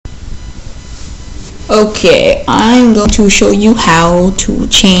Okay, I'm going to show you how to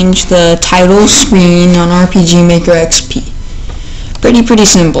change the title screen on RPG Maker XP. Pretty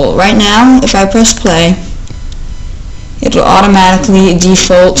simple. Right now, if I press play, it'll automatically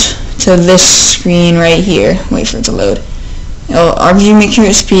default to this screen right here. Wait for it to load. RPG Maker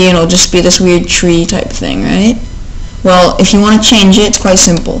XP, and it'll just be this weird tree type thing, right? Well, if you want to change it, it's quite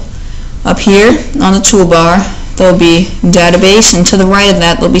simple. Up here on the toolbar, there'll be database, and to the right of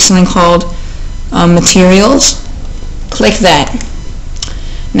that, there'll be something called materials. Click that.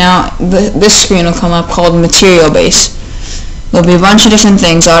 Now this screen will come up called material base. There'll be a bunch of different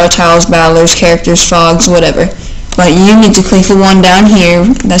things: auto tiles, battlers, characters, frogs, whatever. But you need to click the one down here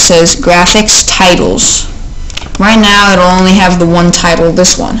that says graphics titles. Right now it'll only have the one title,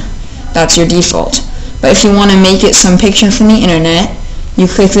 this one. That's your default. But if you want to make it some picture from the internet, you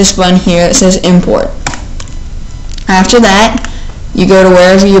click this button here that says import. After that, you go to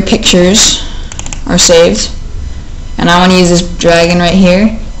wherever your pictures are saved, and I want to use this dragon right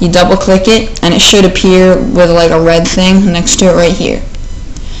here. You double click it and it should appear with like a red thing next to it right here.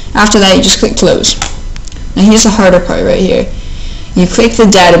 After that, you just click close. Now here's the harder part right here. You click the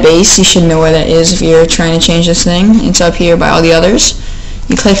database. You should know where that is if you're trying to change this thing. It's up here by all the others.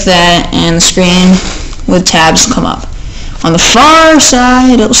 You click that and the screen with tabs come up. On the far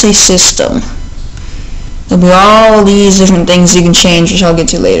side it'll say system. There'll be all these different things you can change, which I'll get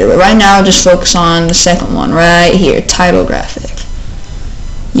to later. But right now, just focus on the second one right here, title graphic.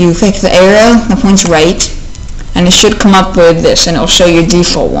 You click the arrow that points right, and it should come up with this, and it'll show your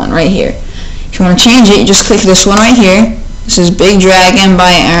default one right here. If you want to change it, you just click this one right here. This is Big Dragon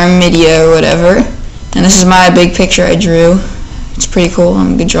by Aramidia or whatever, and this is my big picture I drew. It's pretty cool.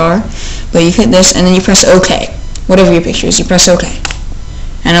 I'm a good drawer. But you click this, and then you press OK. Whatever your picture is, you press OK,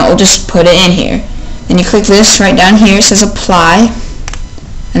 and it will just put it in here. Then you click this right down here, it says apply,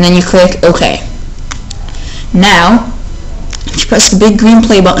 and then you click OK. Now, if you press the big green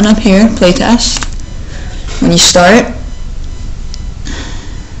play button up here, playtest, when you start,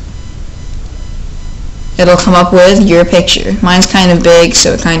 it'll come up with your picture. Mine's kind of big,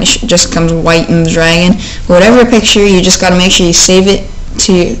 so it kind of just comes white in the dragon. But whatever picture, you just got to make sure you save it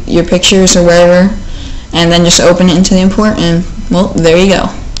to your pictures or wherever, and then just open it into the import, and well, there you go.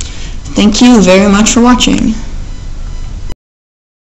 Thank you very much for watching.